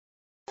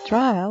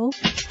trial.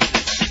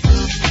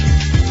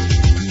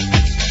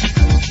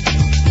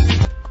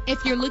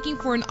 If you're looking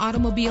for an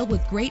automobile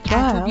with great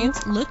Trial.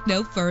 attributes, look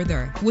no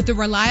further. With a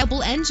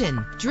reliable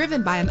engine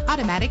driven by an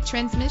automatic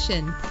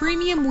transmission,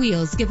 premium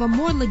wheels give a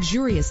more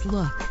luxurious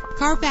look.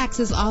 Carfax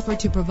is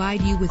offered to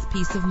provide you with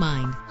peace of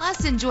mind.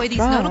 Plus, enjoy these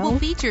Trial. notable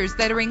features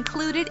that are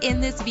included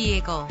in this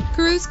vehicle: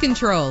 cruise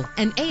control,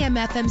 an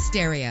AM/FM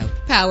stereo,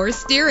 power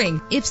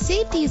steering. If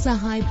safety is a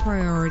high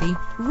priority,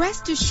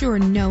 rest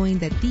assured knowing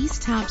that these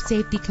top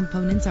safety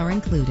components are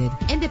included: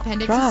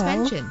 independent Trial.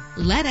 suspension.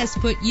 Let us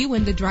put you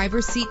in the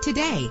driver's seat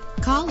today.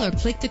 Call or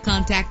click to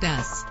contact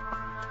us.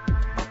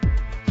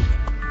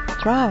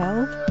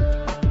 Trial.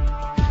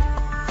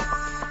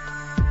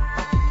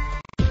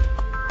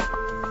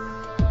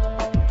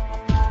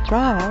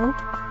 Trial.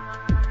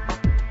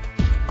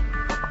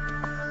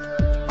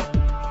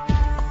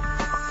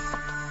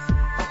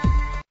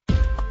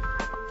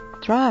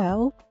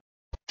 Trial.